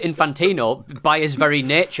Infantino, by his very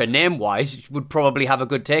nature, name-wise, would probably have a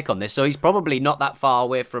good take on this. So he's probably not that far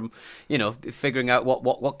away from, figuring out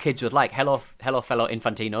what kids would like. Hello, fellow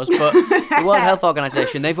Infantinos. But the World Health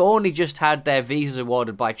Organization, they've only just had their visas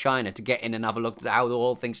awarded by China to get in and have a look at how the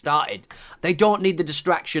whole thing started. They don't need the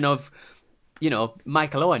distraction of,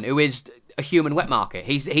 Michael Owen, who is a human wet market.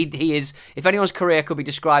 He is. If anyone's career could be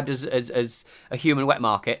described as a human wet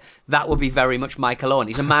market, that would be very much Michael Owen.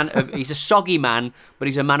 He's a man of. He's a soggy man, but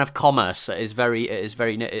he's a man of commerce. At his very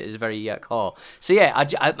core. So yeah,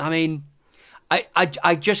 I mean,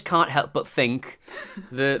 I just can't help but think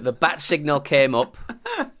the bat signal came up,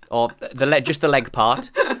 or just the leg part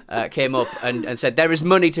came up and said there is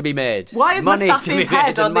money to be made. Why is Mustafi's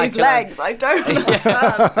head on these legs? I don't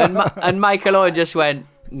understand. And Michael Owen just went.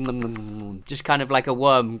 Just kind of like a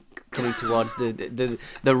worm coming towards the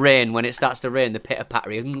rain when it starts to rain, the pitter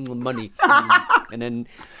patter, money, and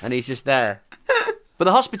he's just there. But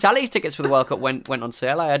the hospitality tickets for the World Cup went on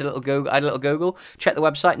sale. I had a little Google. Check the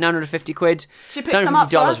website. $950. She picked some up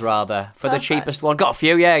for us? Rather for Perfect. The cheapest one. Got a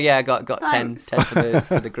few. Yeah. Got 10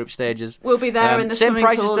 for the group stages. We'll be there in the same swimming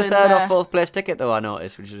price pool as the third or fourth place ticket, though. I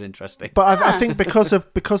noticed, which is interesting. But I think because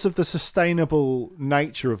of the sustainable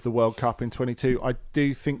nature of the World Cup in 22, I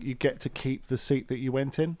do think you get to keep the seat that you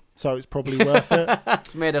went in. So it's probably worth it.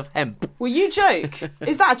 It's made of hemp. Well, you joke.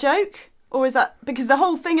 Is that a joke, or is that because the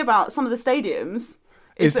whole thing about some of the stadiums?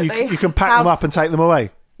 Is you can pack them up and take them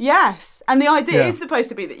away. Yes, and the idea is supposed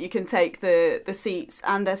to be that you can take the seats,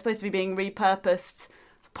 and they're supposed to be being repurposed,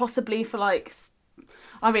 possibly for like.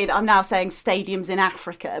 I mean, I'm now saying stadiums in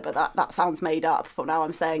Africa, but that sounds made up. But now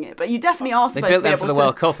I'm saying it. But you definitely are supposed to be able to. They built them for the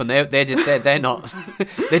World Cup, and they're not.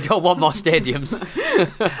 They don't want more stadiums.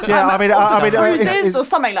 Yeah, I mean, cruises or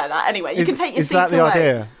something like that. Anyway, you can take your seats away. Is that the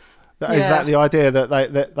idea? Is that the idea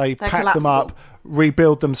that they pack them up,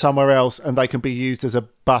 rebuild them somewhere else, and they can be used as a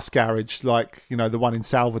bus garage, like the one in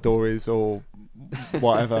Salvador is, or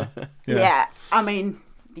whatever. Yeah, I mean,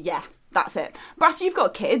 yeah, that's it. Brass, you've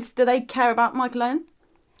got kids. Do they care about Michael Owen?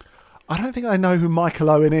 I don't think they know who Michael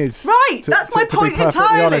Owen is. Right, that's my point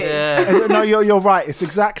entirely. Yeah. No, you're right. It's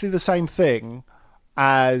exactly the same thing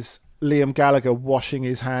as Liam Gallagher washing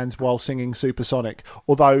his hands while singing Supersonic.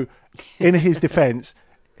 Although, in his defence,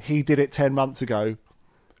 he did it 10 months ago,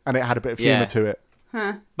 and it had a bit of humour to it.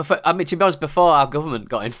 Huh. To be honest, before our government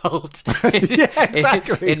got involved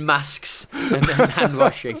in masks and hand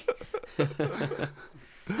washing.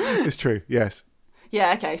 It's true, yes.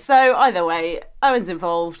 Yeah, okay. So either way, Owen's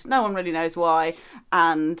involved. No one really knows why,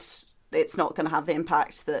 and it's not going to have the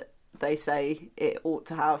impact that they say it ought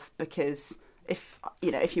to have, because if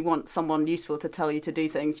you want someone useful to tell you to do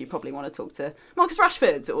things, you probably want to talk to Marcus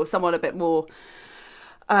Rashford or someone a bit more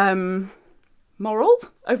overtly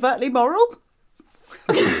moral.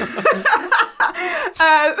 The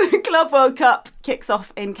Club World Cup kicks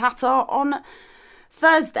off in Qatar on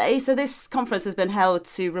Thursday. So this conference has been held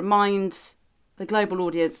to remind the global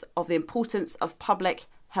audience of the importance of public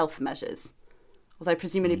health measures. Although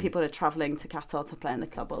presumably people are travelling to Qatar to play in the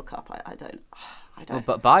Club World Cup, I don't. Well,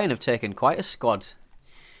 but Bayern have taken quite a squad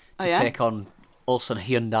to take on Ulsan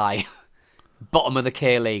Hyundai, bottom of the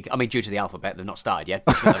K-League. I mean, due to the alphabet, they've not started yet.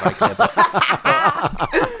 But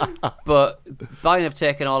Bayern have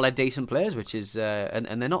taken all their decent players, which is,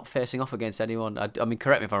 and they're not facing off against anyone. I mean,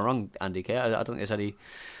 correct me if I'm wrong, Andy K. I don't think there's any,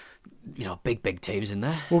 big teams in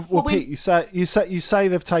there. Well, Pete, you say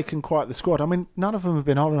they've taken quite the squad. I mean, none of them have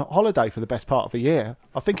been on holiday for the best part of a year.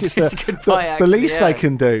 I think it's the least they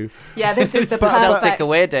can do. Yeah, this is the Celtic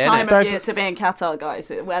away day, time of year to be in Qatar, guys.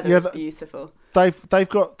 The weather is beautiful. They've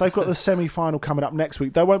got the semi-final coming up next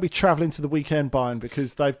week. They won't be travelling to the weekend, Bayern,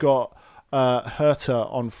 because they've got Hertha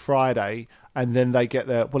on Friday, and then they get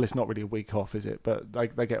their, well, it's not really a week off, is it? But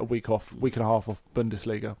they get a week and a half off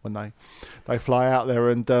Bundesliga when they fly out there,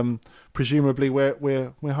 and presumably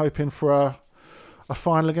we're hoping for a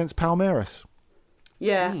final against Palmeiras.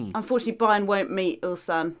 Yeah, unfortunately Bayern won't meet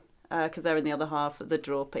Ulsan because they're in the other half of the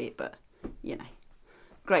draw, Pete. But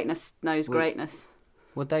greatness knows greatness.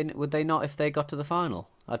 Would they not if they got to the final?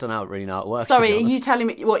 I don't know really know how it works. Sorry, are you telling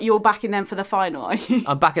me what you're backing them for the final? Are you?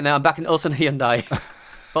 I'm backing them. I'm backing Ulsan Hyundai,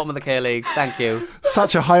 bottom of the K-League. Thank you.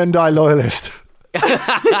 Such a Hyundai loyalist.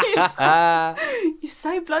 You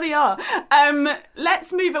so bloody are.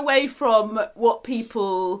 Let's move away from what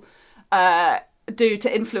people do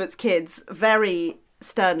to influence kids very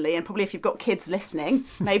sternly, and probably if you've got kids listening,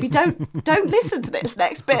 maybe don't listen to this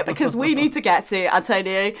next bit, because we need to get to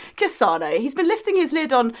Antonio Cassano. He's been lifting his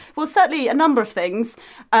lid on, well, certainly a number of things,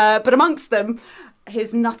 but amongst them,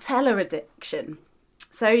 his Nutella addiction.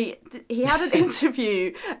 So he had an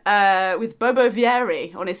interview with Bobo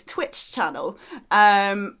Vieri on his Twitch channel,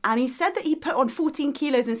 and he said that he put on 14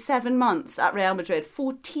 kilos in 7 months at Real Madrid,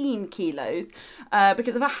 14 kilos,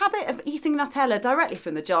 because of a habit of eating Nutella directly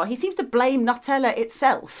from the jar. He seems to blame Nutella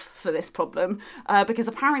itself for this problem, because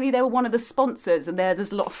apparently they were one of the sponsors, and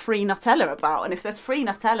there's a lot of free Nutella about, and if there's free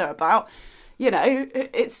Nutella about,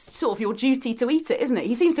 it's sort of your duty to eat it, isn't it?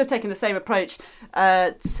 He seems to have taken the same approach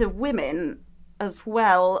to women as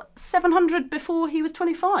well. 700 before he was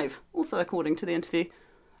 25, also according to the interview.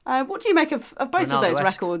 What do you make of both of those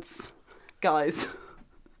records, guys?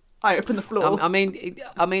 I open the floor. I mean,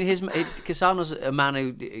 Cassano's a man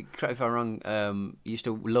who, correct me if I'm wrong, used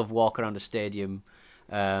to love walk around a stadium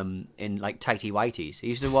in like tighty whities. He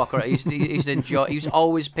used to walk around. He used to enjoy. He was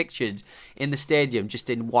always pictured in the stadium just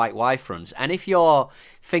in white Y-fronts. And if your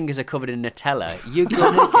fingers are covered in Nutella, you're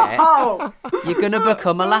gonna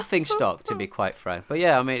become a laughing stock, to be quite frank. But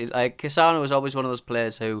yeah, I mean, like Cassano was always one of those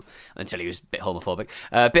players who, until he was a bit homophobic,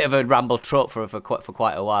 a bit of a ramble truck for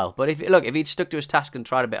quite a while. But if he'd stuck to his task and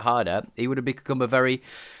tried a bit harder, he would have become a very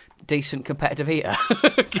decent competitive eater.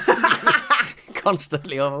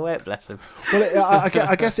 Constantly overweight, bless him. Well,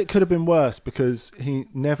 I guess it could have been worse, because he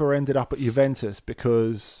never ended up at Juventus,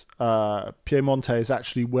 because Piemonte is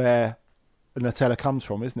actually where Nutella comes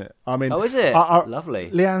from, isn't it? I mean, oh, is it? Lovely.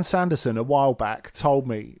 Leanne Sanderson a while back told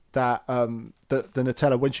me that the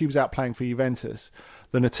Nutella, when she was out playing for Juventus,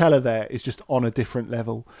 the Nutella there is just on a different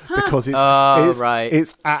level, because it's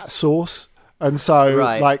at source. And so,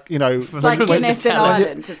 it's like Guinness in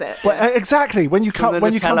Ireland, is it? Well, exactly. When you come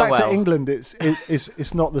back to England,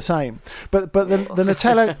 it's not the same. But the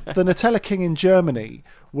Nutella king in Germany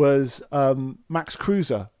was Max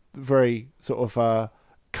Kruse, very sort of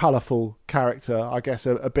colourful character, I guess,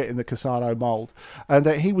 a bit in the Cassano mould, and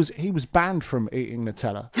he was banned from eating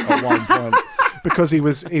Nutella at one point because he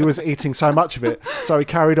was eating so much of it. So he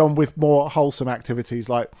carried on with more wholesome activities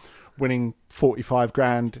like winning 45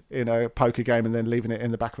 grand in a poker game and then leaving it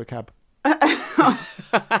in the back of a cab.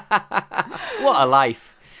 What a life.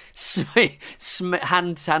 Hands me some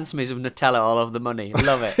Nutella all over the money.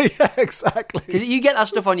 Love it. Yeah, exactly. Because you get that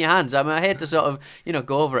stuff on your hands. I mean, I hate to sort of,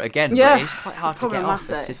 go over it again, Yeah, but it's quite hard to get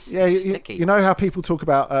off. It's sticky. You know how people talk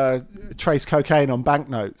about trace cocaine on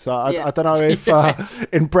banknotes? I don't know if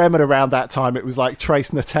in Bremen around that time it was like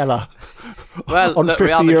trace Nutella on look,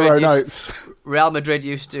 50 euro notes. Real Madrid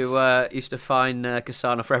used to fine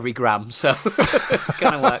Cassano for every gram, so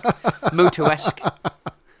kind of works. Mutu-esque.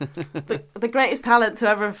 The greatest talent to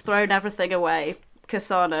ever have thrown everything away,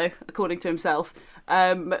 Cassano, according to himself.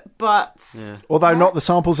 Although not the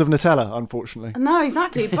samples of Nutella, unfortunately. No,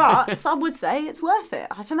 exactly. But some would say it's worth it.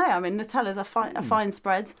 I don't know. I mean, Nutella's a fine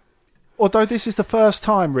spread. Although this is the first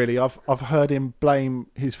time, really, I've heard him blame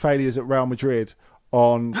his failures at Real Madrid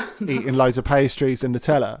on eating loads of pastries and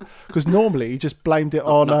Nutella, because normally he just blamed it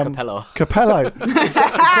on Capello.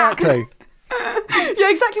 Exactly. Yeah,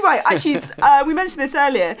 exactly right. Actually, we mentioned this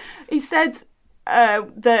earlier. He said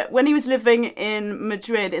that when he was living in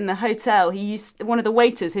Madrid in the hotel, one of the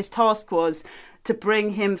waiters, his task was to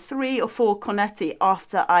bring him 3 or 4 cornetti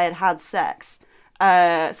after I had sex.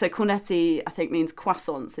 So cornetti, I think, means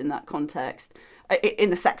croissants in that context. In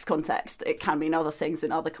the sex context, it can mean other things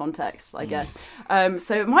in other contexts, I guess.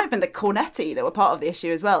 So it might have been the cornetti that were part of the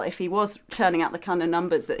issue as well, if he was churning out the kind of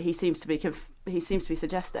numbers that he seems to be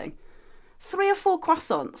suggesting. 3 or 4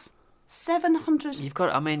 croissants, 700. You've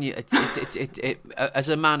got. I mean, as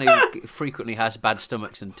a man who frequently has bad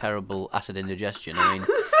stomachs and terrible acid indigestion, I mean,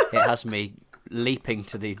 it has me leaping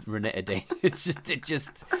to the ranitidine. It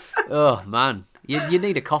just. Oh man, you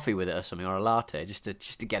need a coffee with it or something, or a latte, just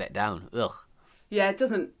to get it down. Ugh. Yeah, it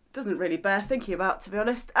doesn't really bear thinking about, to be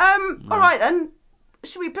honest. No. All right then.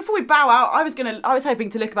 Should we? Before we bow out, I was hoping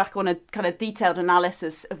to look back on a kind of detailed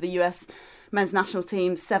analysis of the US men's national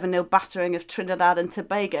team's 7-0 battering of Trinidad and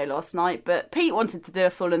Tobago last night, but Pete wanted to do a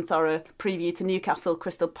full and thorough preview to Newcastle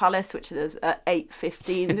Crystal Palace, which is at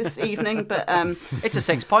 8:15 this evening. But it's a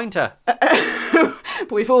 6-pointer.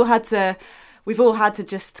 But we've all had to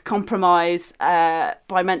just compromise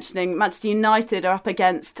by mentioning Manchester United are up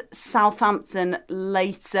against Southampton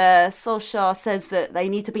later. Solskjaer says that they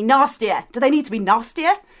need to be nastier. Do they need to be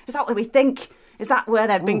nastier? Is that what we think? Is that where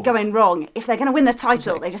they've been going wrong? If they're going to win the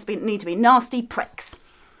title, they just need to be nasty pricks.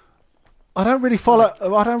 I don't really follow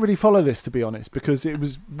this, to be honest, because it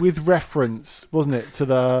was with reference, wasn't it, to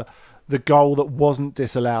the goal that wasn't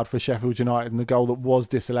disallowed for Sheffield United and the goal that was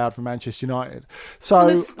disallowed for Manchester United. So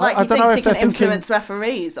I don't know if they're thinking influence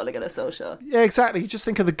referees, Ole Gunnar Solskjaer. Yeah, exactly. You just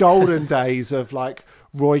think of the golden days of like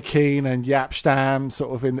Roy Keane and Jaap Stam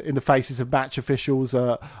sort of in the faces of match officials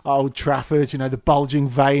at Old Trafford, the bulging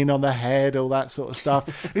vein on the head, all that sort of stuff.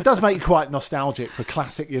 It does make you quite nostalgic for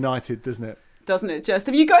classic United, doesn't it? Doesn't it just?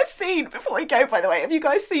 Have you guys seen, before we go, by the way, have you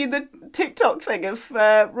guys seen the TikTok thing of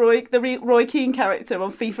Roy Keane character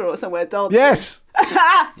on FIFA or somewhere dancing? Yes.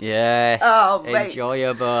 Yes. Oh, mate.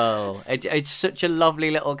 Enjoyable. It's such a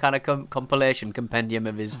lovely little kind of compilation compendium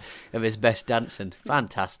of his best dancing.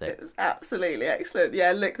 Fantastic. It's absolutely excellent.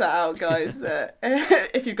 Yeah, look that out, guys.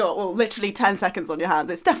 If you've got literally 10 seconds on your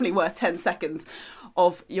hands, it's definitely worth 10 seconds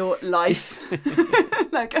of your life.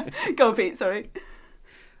 No, go on, Pete. Sorry.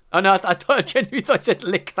 Oh no, I genuinely thought I said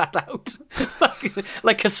lick that out.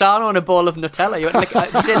 like Cassano on a ball of Nutella. You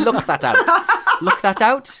say look that out. Look that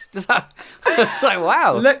out? It's like,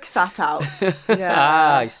 wow. Look that out.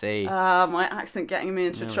 Yeah. I see. My accent getting me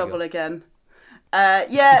into trouble again. So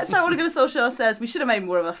Ole Gunnar Solskjaer says we should have made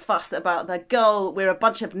more of a fuss about the goal. We're a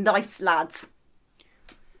bunch of nice lads.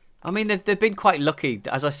 I mean, they've been quite lucky.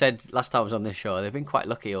 As I said last time I was on this show, they've been quite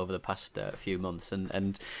lucky over the past few months,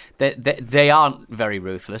 and they aren't very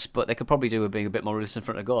ruthless, but they could probably do with being a bit more ruthless in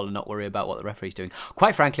front of goal and not worry about what the referee's doing.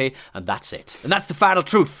 Quite frankly, and that's it. And that's the final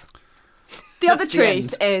truth. The other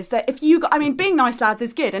truth is that being nice lads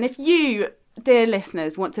is good, and if you, dear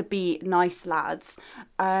listeners, want to be nice lads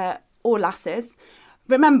or lasses,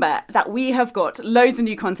 remember that we have got loads of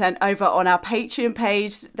new content over on our Patreon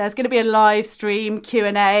page. There's going to be a live stream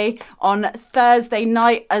Q&A on Thursday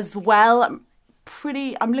night as well. I'm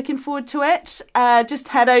looking forward to it. Just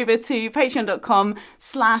head over to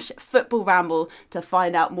patreon.com/footballramble to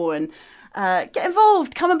find out more and get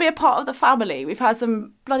involved. Come and be a part of the family. We've had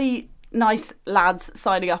some bloody nice lads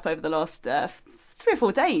signing up over the last 3 or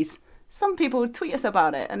 4 days. Some people tweet us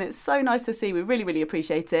about it, and it's so nice to see. We really, really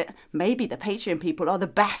appreciate it. Maybe the Patreon people are the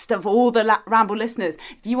best of all the Ramble listeners.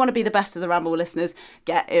 If you want to be the best of the Ramble listeners,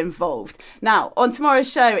 get involved. Now, on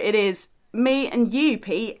tomorrow's show, it is me and you,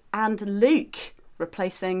 Pete, and Luke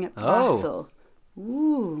replacing Brassel.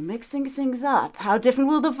 Ooh, mixing things up. How different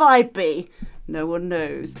will the vibe be? No one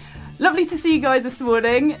knows. Lovely to see you guys this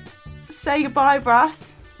morning. Say goodbye,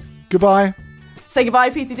 Brass. Goodbye. Say goodbye,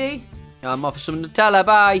 PTD. I'm off for some Nutella.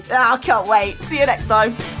 Bye. I can't wait. See you next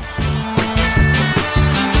time.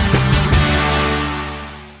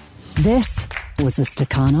 This was a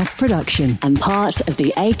Stakhanov production and part of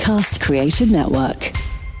the Acast Creative Network.